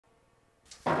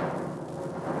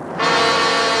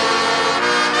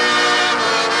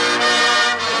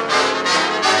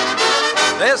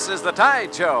This is The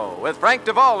Tide Show with Frank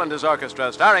Duvall and his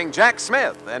orchestra starring Jack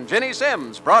Smith and Ginny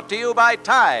Sims, brought to you by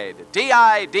Tide,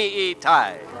 T-I-D-E,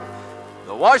 Tide.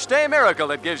 The wash day miracle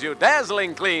that gives you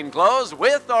dazzling clean clothes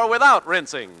with or without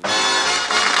rinsing.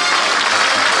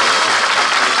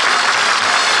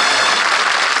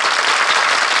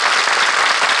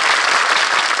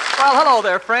 Well, hello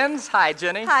there, friends. Hi,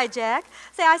 Ginny. Hi, Jack.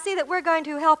 Say, I see that we're going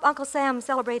to help Uncle Sam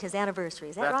celebrate his anniversary.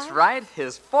 Is that right? That's right,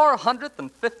 his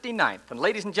 459th. And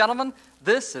ladies and gentlemen,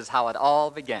 this is how it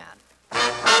all began.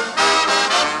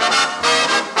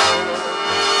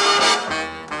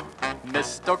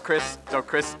 Misto,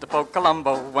 Cristofo,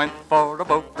 Columbo went for a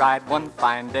boat ride one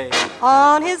fine day.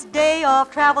 On his day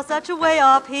off, travel such a way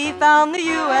off, he found the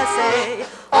USA.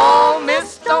 Oh,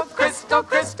 Misto,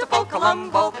 Cristofo,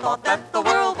 Columbo thought that the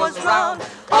world was round.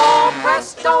 Oh,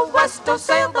 presto, westo,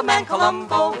 sailed the man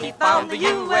Columbo, he found the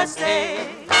USA.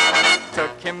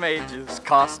 Took him ages,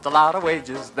 cost a lot of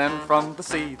wages, then from the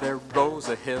sea there rose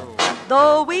a hill.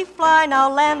 Though we fly now,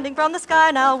 landing from the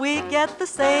sky now, we get the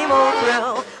same old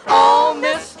thrill. Oh,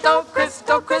 Misto,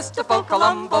 Cristofo,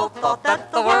 Columbo thought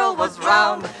that the world was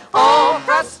round. Oh,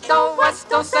 presto,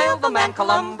 westo, sailed the man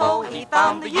Columbo, he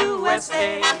found the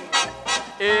USA.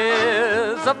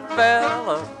 Is a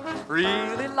fella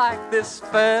really like this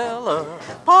fella?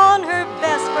 Pawn her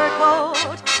best fur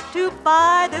coat to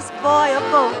buy this boy a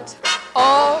boat.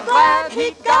 Oh, glad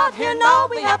he got here, now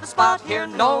we have a spot here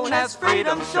known as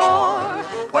Freedom Shore,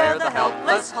 where the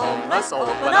helpless, homeless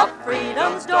open up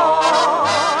freedom's door.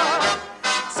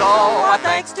 So our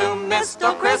thanks to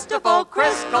Misto, Cristofo,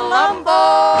 Chris Columbo.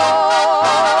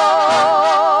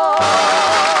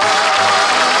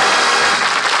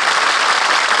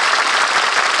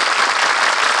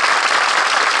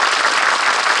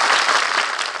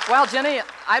 Well, Ginny,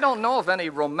 I don't know of any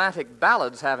romantic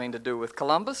ballads having to do with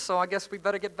Columbus, so I guess we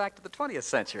better get back to the 20th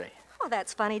century. Oh,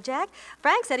 that's funny, Jack.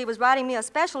 Frank said he was writing me a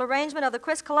special arrangement of the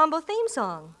Chris Columbo theme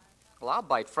song. Well, I'll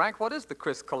bite, Frank. What is the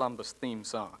Chris Columbus theme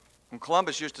song? And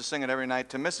Columbus used to sing it every night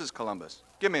to Mrs. Columbus.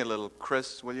 Give me a little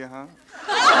Chris, will you, huh?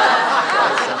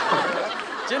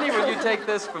 Ginny, will you take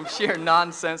this from sheer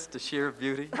nonsense to sheer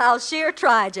beauty? I'll sheer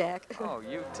try, Jack. Oh,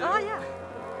 you too? Oh, yeah.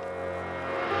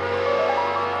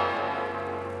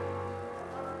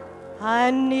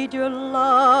 I need your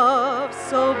love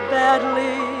so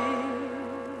badly.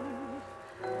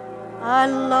 I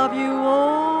love you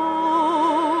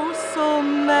oh so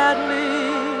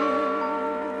madly.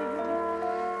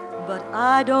 But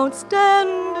I don't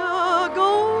stand a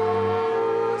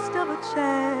ghost of a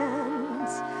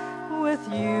chance with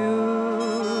you.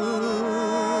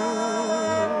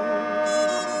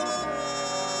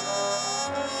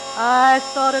 I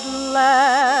thought at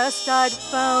last I'd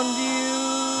found you,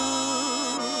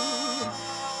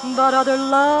 but other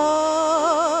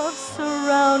loves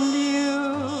surround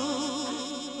you.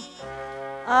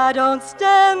 I don't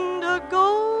stand a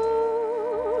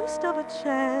ghost of a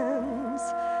chance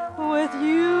with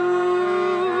you.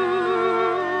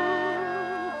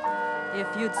 If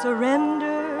you'd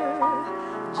surrender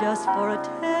just for a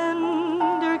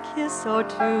tender kiss or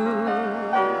two,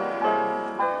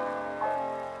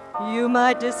 you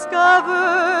might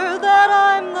discover that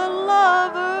I'm the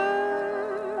lover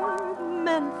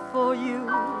meant for you,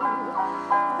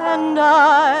 and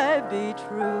I be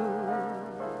true.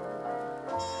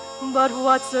 But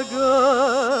what's the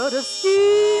good of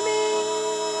scheming?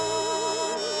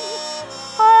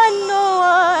 I know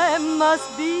I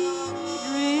must be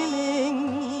dreaming,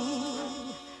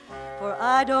 for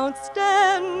I don't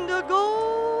stand a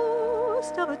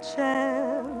ghost of a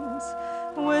chance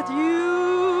with you.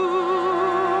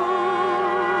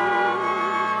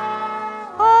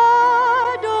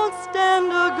 I don't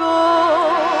stand a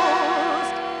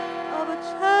ghost of a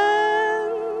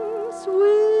chance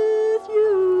with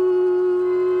you.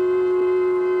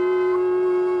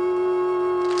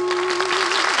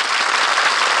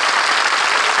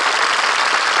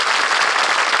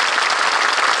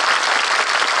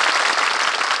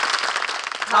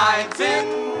 Time's in,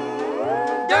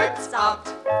 dirt's out.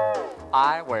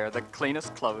 I wear the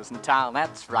cleanest clothes in town,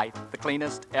 that's right, the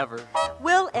cleanest ever.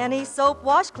 Will any soap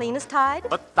wash clean as Tide?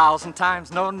 1,000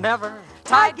 times, no, never.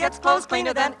 Tide gets clothes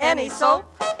cleaner than any soap.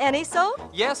 Any soap?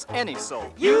 Yes, any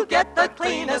soap. You get the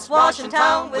cleanest wash in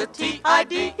town with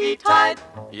T-I-D-E, Tide.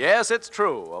 Yes, it's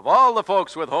true. Of all the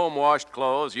folks with home-washed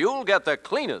clothes, you'll get the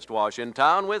cleanest wash in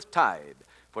town with Tide.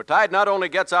 For Tide not only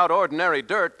gets out ordinary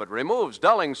dirt, but removes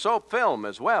dulling soap film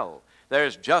as well.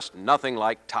 There's just nothing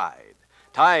like Tide.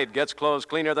 Tide gets clothes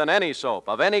cleaner than any soap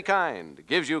of any kind,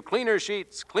 gives you cleaner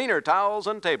sheets, cleaner towels,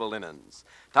 and table linens.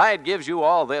 Tide gives you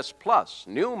all this, plus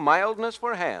new mildness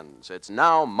for hands. It's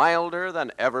now milder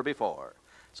than ever before.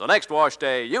 So next wash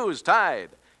day, use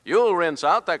Tide. You'll rinse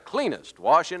out the cleanest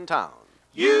wash in town.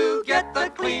 You get the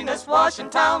cleanest wash in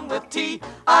town with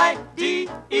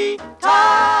T-I-D-E,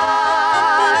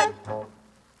 Tide.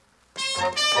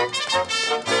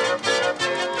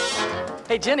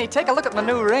 Hey, Ginny, take a look at my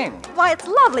new ring. Why, it's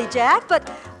lovely, Jack,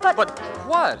 but... But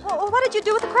what? Well, what did you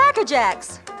do with the Cracker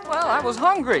Jacks? Well, I was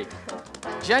hungry.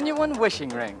 Genuine wishing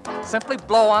ring. Simply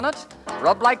blow on it,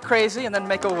 rub like crazy, and then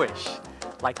make a wish.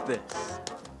 Like this.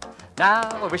 Now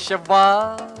I wish I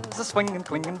was a swinging,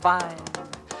 clinging vine.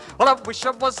 Well, I wish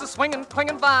I was a swinging,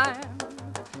 clinging vine.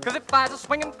 'Cause if I was a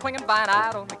swinging, clinging vine,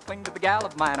 I'd only cling to the gal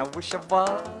of mine. I wish I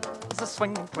was a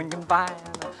swinging, clinging vine.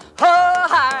 Ho,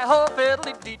 hi, ho,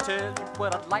 fiddly-dee, tell you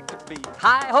what I'd like to be.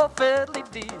 Hi, ho,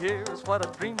 fiddly-dee, here's what a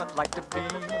dream I'd like to be.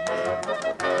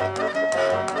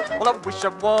 Well, I wish I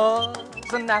was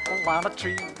an apple on a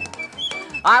tree.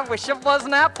 I wish I was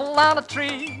an apple on a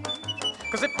tree.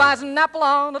 'Cause if I was an apple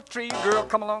on a tree, girl,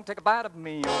 come along, take a bite of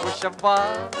me. I wish I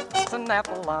was an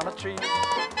apple on a tree.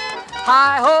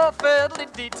 Hi-ho,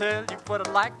 fiddly-dee, tell you what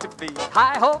I'd like to be.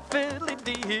 Hi-ho,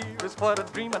 fiddly-dee, here's what a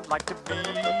dream I'd like to be.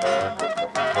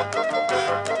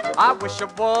 I wish I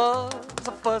was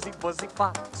a fuzzy, wuzzy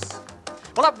fox.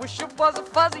 Well, I wish I was a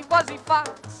fuzzy, wuzzy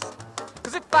fox.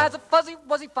 'Cause if I was a fuzzy,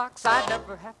 wuzzy fox, I'd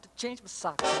never have to change my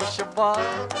socks. I wish I was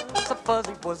a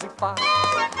fuzzy, wuzzy fox.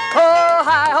 Oh,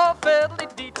 hi-ho,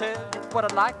 fiddly-dee, tell you what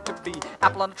I'd like to be.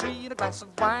 Apple on a tree and a glass of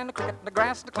wine, a cricket in the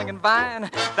grass and a clinging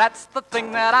vine. That's the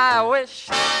thing that I wish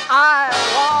I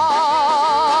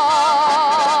was.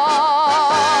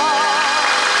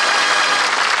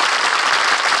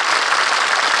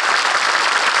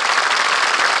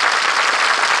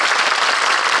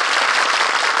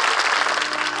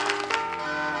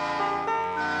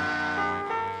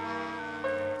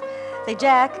 Say,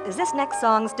 Jack, is this next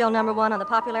song still #1 on the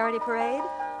popularity parade?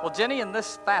 Well, Ginny, in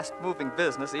this fast-moving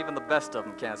business, even the best of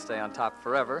them can't stay on top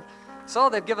forever. So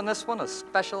they've given this one a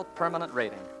special permanent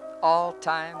rating.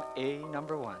 All-time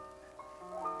 #1.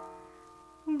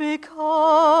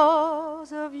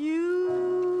 Because of you,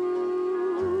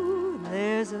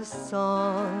 there's a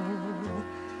song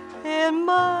in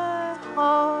my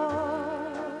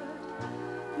heart.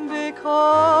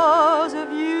 Because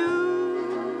of you,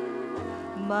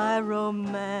 my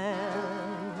romance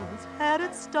had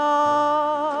its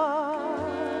start.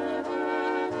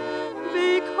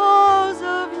 Because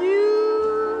of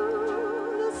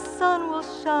you, the sun will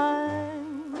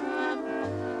shine.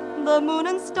 The moon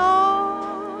and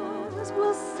stars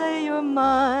will say you're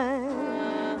mine.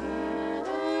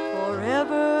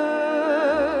 Forever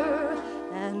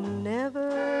and never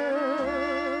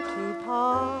to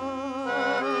part.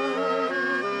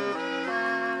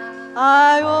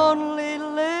 I only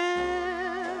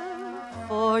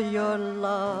for your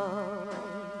love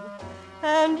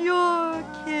and your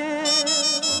kiss.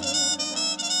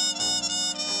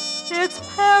 It's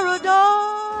paradise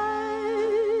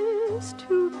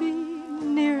to be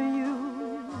near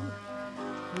you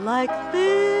like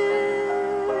this.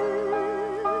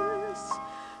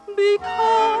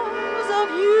 Because of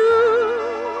you,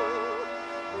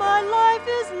 my life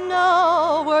is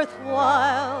now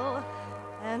worthwhile,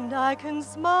 and I can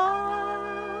smile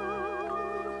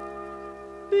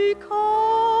because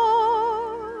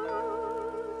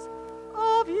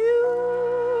of you.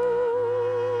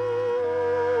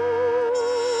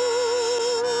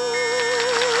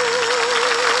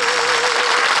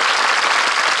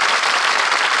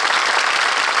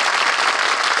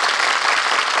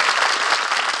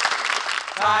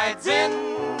 Tide's in,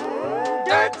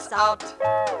 dirt's out.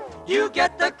 You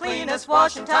get the cleanest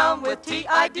wash in town with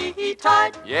T-I-D-E,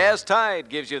 Tide. Yes, Tide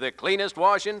gives you the cleanest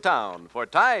wash in town, for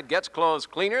Tide gets clothes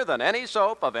cleaner than any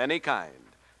soap of any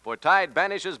kind. For Tide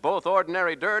banishes both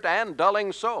ordinary dirt and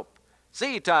dulling soap.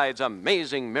 See Tide's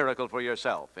amazing miracle for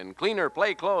yourself in cleaner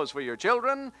play clothes for your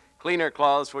children, cleaner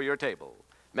cloths for your table.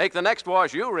 Make the next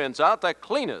wash you rinse out the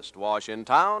cleanest wash in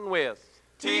town with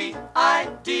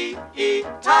T-I-D-E,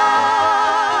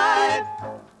 Tide.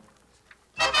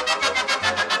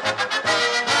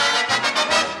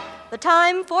 The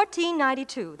time,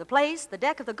 1492. The place, the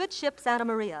deck of the good ship Santa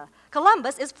Maria.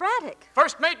 Columbus is frantic.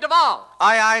 First Mate Duval.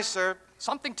 Aye, aye, sir.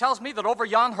 Something tells me that over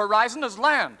yon horizon is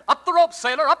land. Up the rope,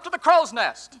 sailor, up to the crow's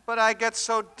nest. But I get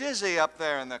so dizzy up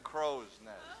there in the crow's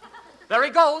nest. There he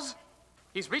goes.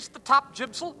 He's reached the top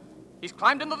jibsail. He's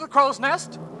climbed into the crow's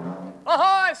nest.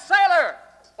 Ahoy, sailor!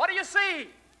 What do you see?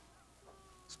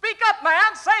 Speak up,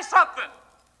 man. Say something.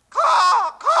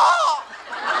 Caw, caw!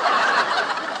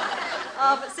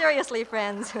 But seriously,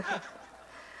 friends,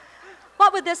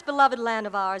 what would this beloved land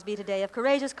of ours be today if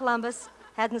courageous Columbus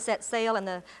hadn't set sail in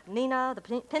the Nina, the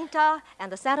Pinta,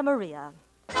 and the Santa Maria?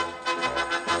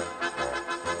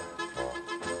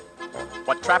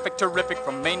 What traffic terrific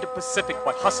from Maine to Pacific,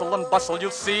 what hustle and bustle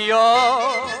you'll see,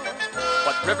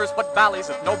 what rivers, what valleys,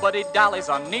 if nobody dallies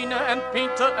on Nina and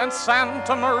Pinta and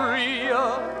Santa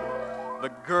Maria.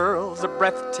 The girls are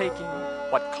breathtaking,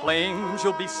 what claims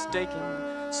you'll be staking,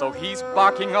 so he's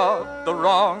barking up the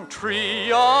wrong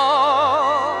tree.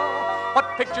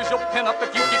 What pictures you'll pin up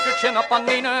if you keep your chin up on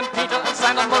Nina and Pinta and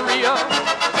Santa Maria.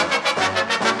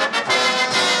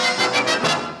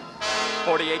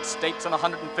 48 states and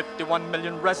 151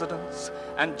 million residents,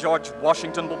 and George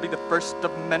Washington will be the first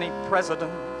of many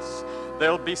presidents.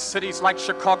 There'll be cities like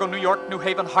Chicago, New York, New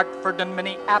Haven, Hartford, and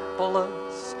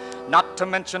Minneapolis, not to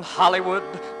mention Hollywood,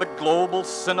 the global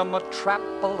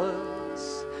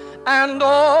cinematropolis. And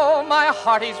oh, my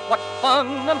hearties, what fun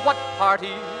and what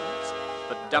parties!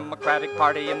 The Democratic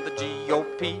Party and the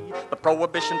GOP, the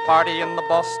Prohibition Party and the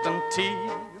Boston Tea.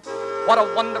 What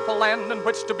a wonderful land in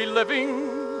which to be living,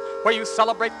 where you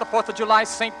celebrate the 4th of July,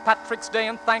 St. Patrick's Day,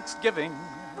 and Thanksgiving.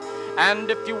 And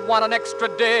if you want an extra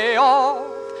day off,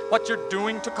 what you're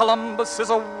doing to Columbus is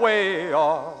a way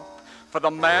off. For the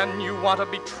man you want to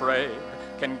betray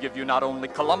can give you not only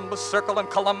Columbus Circle and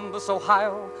Columbus,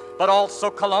 Ohio, but also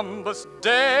Columbus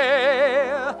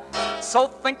Day. So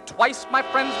think twice, my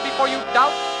friends, before you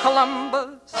doubt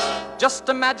Columbus. Just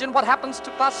imagine what happens to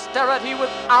posterity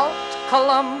without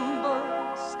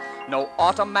Columbus. No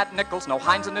automat nickels, no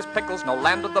Heinz and his pickles, no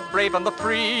land of the brave and the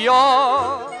free.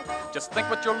 Just think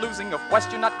what you're losing if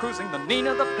west you're not cruising the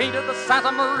Nina, the Pinta, the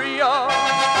Santa Maria.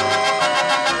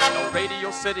 No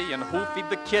Radio City and Who'll Feed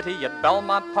the Kitty at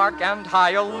Belmont Park and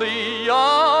Hialeah.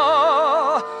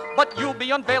 But you'll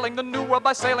be unveiling the new world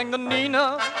by sailing the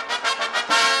Nina,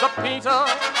 the Pinta,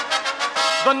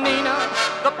 the Nina,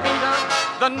 the Pinta,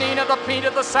 the Nina, the Pinta,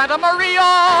 the Santa Maria.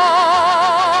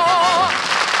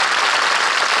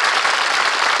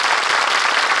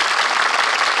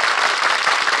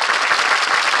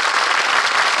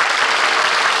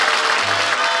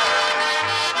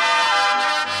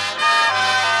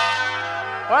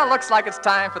 Well, looks like it's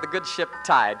time for the good ship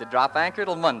Tide to drop anchor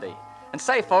till Monday. And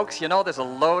say, folks, you know there's a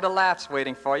load of laughs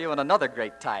waiting for you in another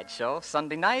great Tide show,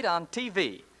 Sunday night on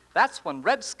TV. That's when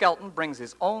Red Skelton brings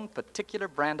his own particular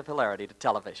brand of hilarity to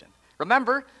television.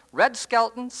 Remember, Red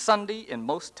Skelton, Sunday in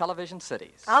most television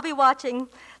cities. I'll be watching.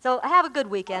 So have a good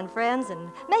weekend, friends, and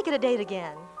make it a date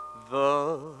again.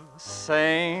 The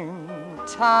same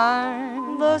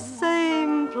time, The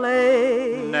same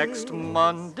place. next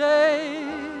Monday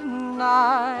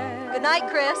night. Good night,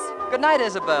 Chris. Good night,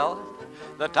 Isabel.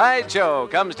 The Tide Show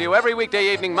comes to you every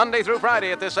weekday evening, Monday through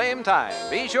Friday at the same time.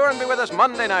 Be sure and be with us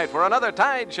Monday night for another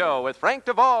Tide Show with Frank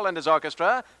Duvall and his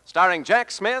orchestra, starring Jack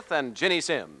Smith and Ginny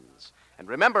Sims. And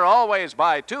remember, always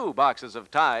buy 2 boxes of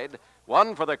Tide,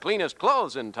 one for the cleanest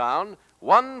clothes in town,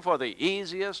 one for the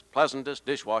easiest, pleasantest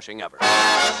dishwashing ever.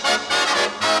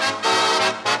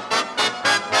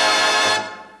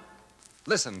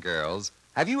 Listen, girls,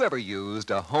 have you ever used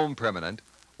a home permanent?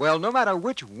 Well, no matter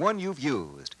which one you've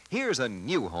used, here's a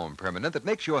new home permanent that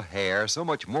makes your hair so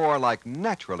much more like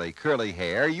naturally curly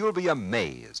hair, you'll be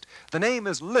amazed. The name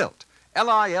is Lilt,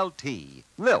 L-I-L-T,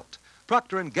 Lilt,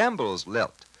 Procter & Gamble's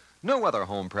Lilt. No other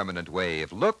home permanent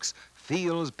wave looks,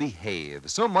 feels,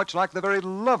 behaves so much like the very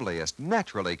loveliest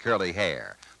naturally curly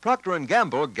hair. Procter &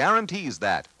 Gamble guarantees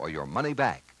that, or your money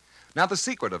back. Now, the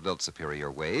secret of Lilt Superior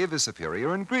Wave is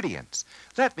superior ingredients.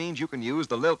 That means you can use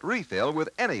the Lilt refill with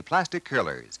any plastic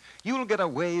curlers. You'll get a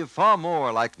wave far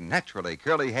more like naturally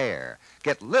curly hair.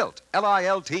 Get Lilt,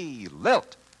 L-I-L-T,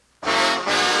 Lilt.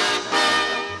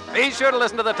 Be sure to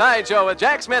listen to The Tide Show with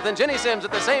Jack Smith and Ginny Sims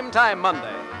at the same time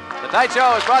Monday. The Tide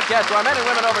Show is broadcast to our men and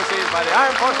women overseas by the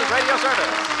Armed Forces Radio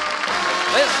Service.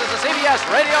 This is the CBS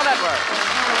Radio Network.